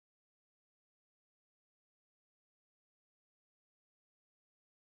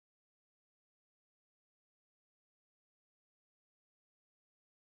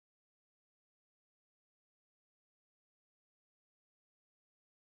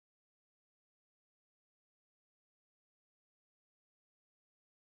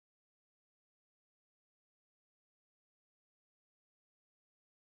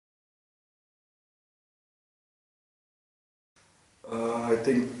I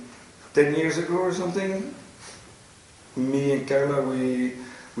think 10 years ago or something, me and Carla, we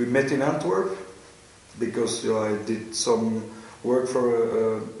met in Antwerp because I did some work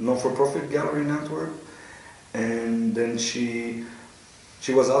for a non-for-profit gallery in Antwerp, and then she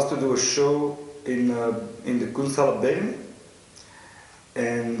was asked to do a show in the Kunsthalle Bern,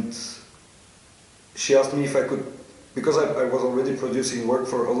 and she asked me if I could, because I was already producing work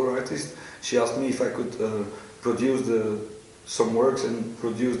for other artists, she asked me if I could produce some works and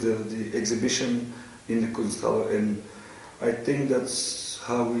produce the exhibition in the Kunsthalle, and I think that's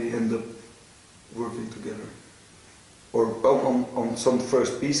how we end up working together, or on some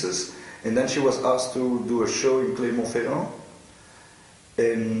first pieces. And then she was asked to do a show in Clermont-Ferrand,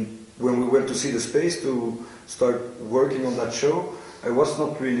 and when we went to see the space to start working on that show, it was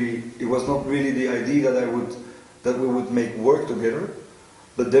not really the idea that we would make work together,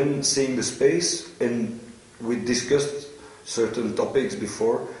 but then seeing the space, and we discussed certain topics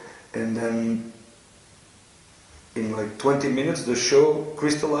before, and then in like 20 minutes the show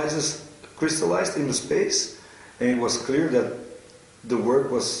crystallized in the space, and it was clear that the work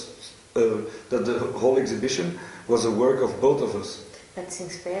was that the whole exhibition was a work of both of us. But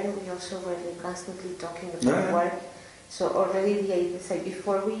since then we also were constantly talking about work. So already the idea is like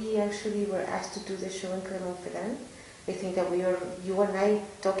before we actually were asked to do the show in Clermont-Ferrand, I think that you and I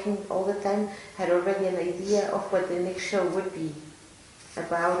talking all the time had already an idea of what the next show would be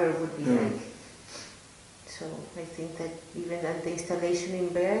about or would be like. So I think that even the installation in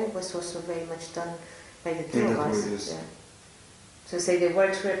Bern was also very much done by the two of us. Yeah. So say the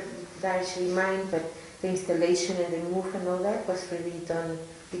works were largely mine, but the installation and the move and all that was really done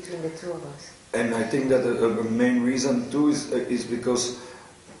between the two of us. And I think that a main reason too is because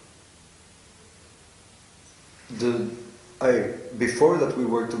before that we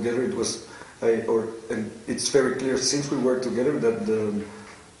worked together, it was and it's very clear since we worked together that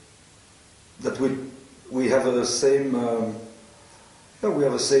we have the same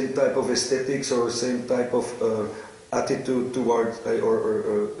type of aesthetics or same type of attitude toward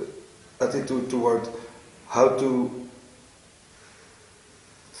attitude toward how to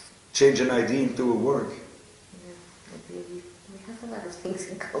change an idea into a work. Yeah, we have a lot of things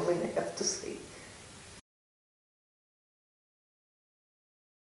in common, I have to say.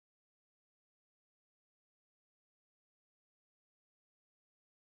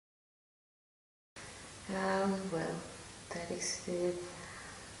 Well, that is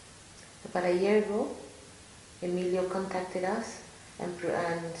about a year ago, Emilio contacted us and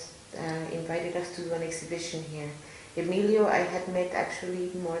invited us to do an exhibition here. Emilio I had met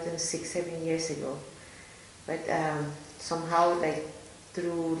actually more than 6-7 years ago, but somehow like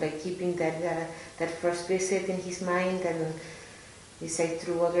through like keeping that first visit in his mind, and he said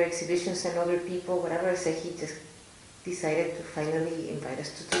through other exhibitions and other people, whatever, so he just decided to finally invite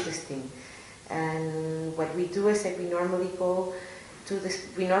us to do this thing. And what we do is that we normally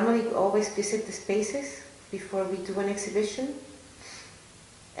always visit the spaces before we do an exhibition,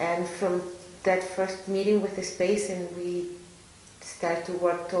 and from that first meeting with the space, and we start to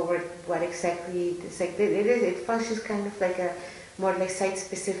work toward what exactly it's like. It functions kind of like a more like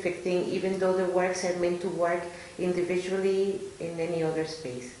site-specific thing, even though the works are meant to work individually in any other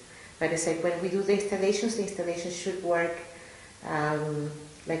space. But it's like when we do the installations should work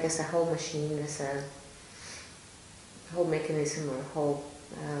like as a whole machine, as a whole mechanism or whole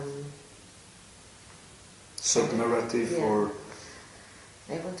sub-narrative, yeah. Or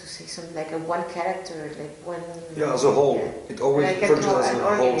I want to say something like a one character, like one... Yeah, as a whole. Yeah. It always like functions as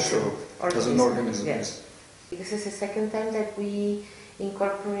a whole show, as an organism. Yes. This is the second time that we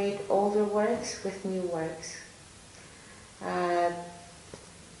incorporate older works with new works.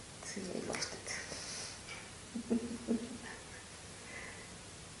 See, I lost it.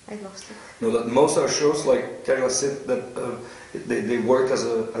 I lost it. No, that most our shows, like Carla said, that they work as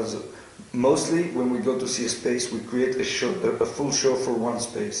a mostly when we go to see a space, we create a show, a full show for one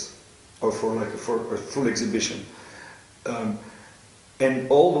space, or for a full exhibition, and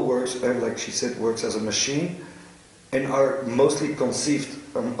all the works, like she said, works as a machine, and are mostly conceived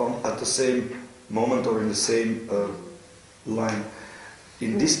at the same moment or in the same line.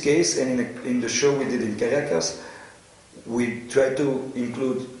 In this case, and in the show we did in Caracas, we try to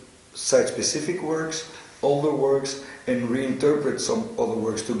include site-specific works, older works, and reinterpret some other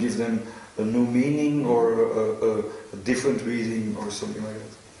works to give them a new meaning or a different reading or something like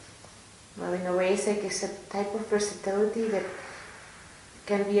that. Well, in a way, it's a type of versatility that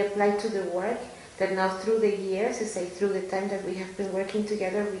can be applied to the work, that now through the years, through the time that we have been working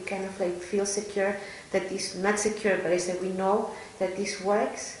together, we kind of feel secure that these, not secure, but we know that these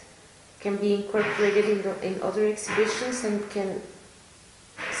works can be incorporated in other exhibitions and can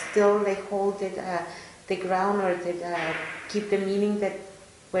still they hold it, the ground, or that keep the meaning that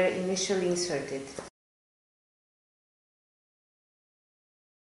were initially inserted.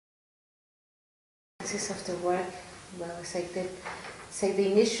 Of the work, well, it's like that. Say the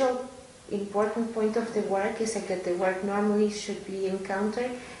initial important point of the work is like that the work normally should be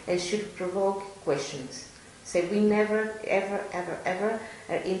encountered and should provoke questions. So we never, ever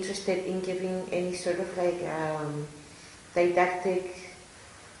are interested in giving any sort of like didactic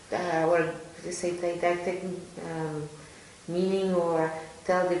or let's say didactic meaning, or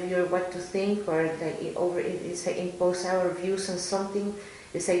tell the viewer what to think, or impose our views on something.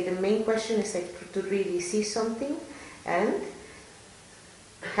 It's like the main question is like to really see something and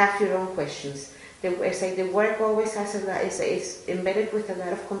have your own questions. It's like the work always has is embedded with a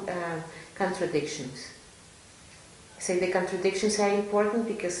lot of contradictions. It's like the contradictions are important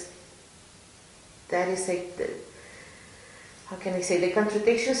because that is like how can I say, the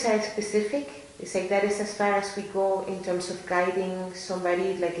contradictions are specific. It's like that is as far as we go in terms of guiding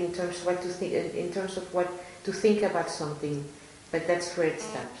somebody, like in terms of what to think, in terms of what to think about something. But that's where it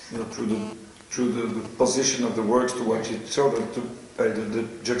stops. You know, through the position of the works to watch each other, the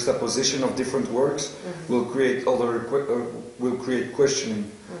juxtaposition of different works will create will create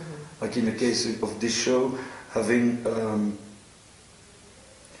questioning. Like in the case of this show, having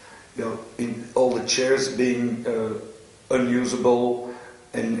in all the chairs being unusable,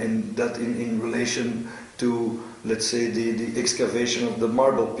 and that in relation to, let's say, the excavation of the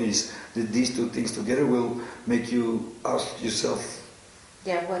marble piece, that these two things together will make you ask yourself,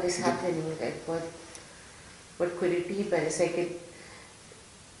 yeah, what is happening, like what could it be? But it's like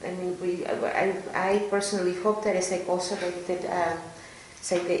I personally hope that it's like also like that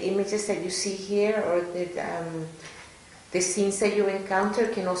it's like the images that you see here, or that the scenes that you encounter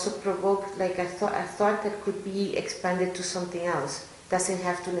can also provoke like a thought that could be expanded to something else. Doesn't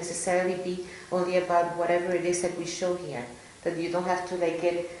have to necessarily be only about whatever it is that we show here. That you don't have to like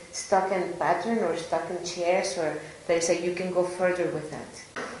get stuck in pattern or stuck in chairs, or that it's like you can go further with that.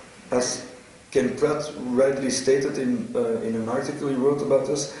 As Ken Pratt rightly stated in an article he wrote about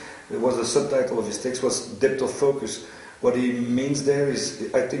us, it was the subtitle of his text was depth of focus. What he means there is,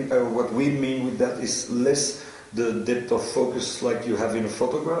 I think what we mean with that is less the depth of focus like you have in a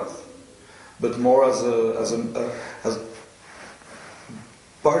photograph, but more as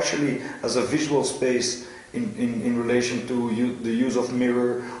partially as a visual space in relation to the use of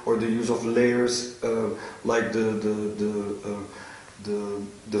mirror or the use of layers, like the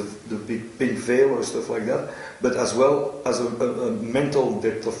big pink veil or stuff like that, but as well as a mental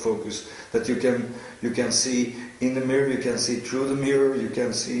depth of focus that you can see in the mirror, you can see through the mirror, you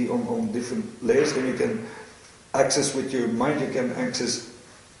can see on different layers, and you can access with your mind, you can access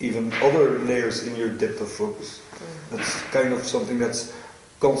even other layers in your depth of focus. That's kind of something that's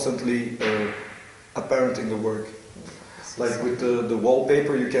constantly apparent in the work. Like with the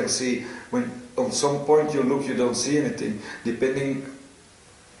wallpaper, you can see when on some point you look, you don't see anything. Depending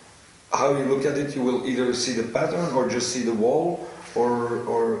how you look at it, you will either see the pattern or just see the wall, or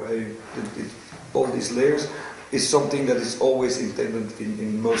all these layers is something that is always intended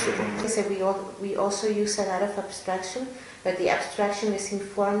in most of them. So we also use a lot of abstraction, but the abstraction is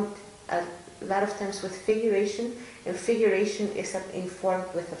informed a lot of times with figuration, and figuration is informed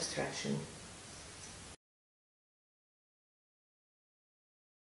with abstraction.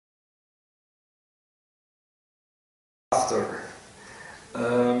 After.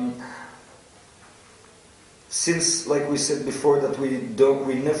 Since, like we said before, that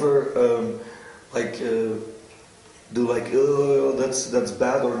we never do like, oh, that's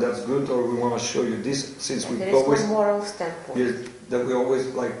bad or that's good, or we want to show you this, since we always, no moral standpoint. that we always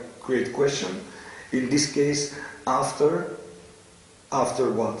like create question. In this case, after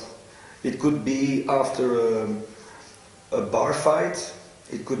what? It could be after a bar fight,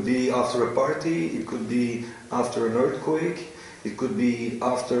 it could be after a party, it could be after an earthquake, it could be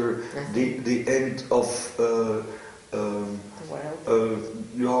after the end of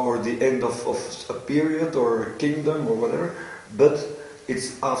or the end of a period or a kingdom or whatever, but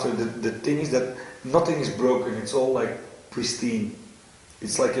it's after. The thing is that nothing is broken, it's all like pristine.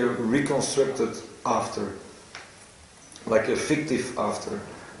 It's like a reconstructed after, like a fictive after.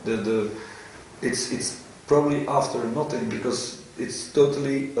 It's probably after nothing, because it's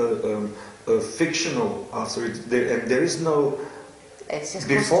totally fictional after it. There is no it's just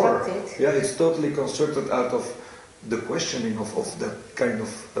before. Constructed. Yeah, it's totally constructed out of the questioning of that kind of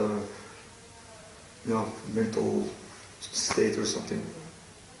mental state or something.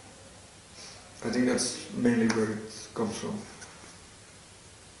 I think that's mainly where it comes from.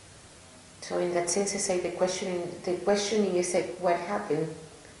 So in that sense, it's like the questioning is like what happened,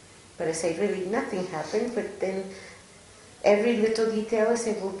 But I say, really, nothing happened, but then every little detail I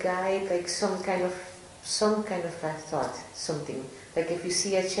say will guide like some kind of a thought, something. Like if you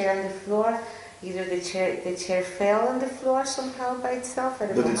see a chair on the floor, either the chair fell on the floor somehow by itself, I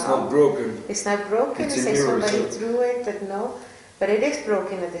don't know how. But it's not broken. It's not broken, It's it's a like mirror, somebody so. threw it, but no. But it is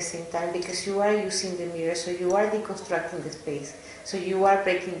broken at the same time because you are using the mirror, so you are deconstructing the space. So you are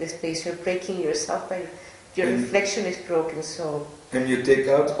breaking the space, you're breaking yourself by your reflection is broken, so. And you take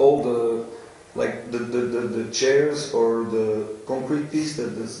out all the, like the chairs or the concrete piece,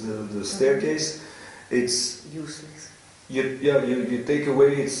 the staircase, it's useless. You take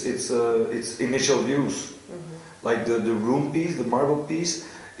away its initial use. Like the room piece, the marble piece,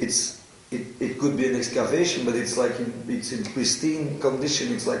 it could be an excavation, but it's like it's in pristine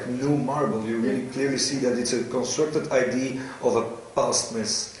condition. It's like new marble. You really clearly see that it's a constructed idea of a past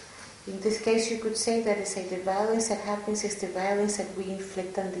mess. In this case, you could say that the violence that happens is the violence that we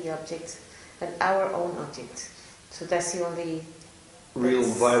inflict on the objects, on our own objects. So that's the only real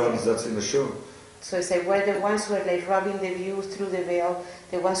violence that's in the show. So I say we're the ones who are like robbing the view through the veil,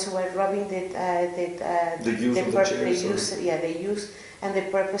 the ones who are robbing the use and the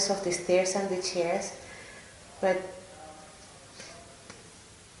purpose of the stairs and the chairs, but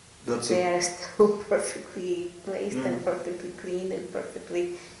they are still perfectly placed and perfectly clean and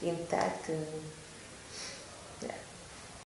perfectly intact. And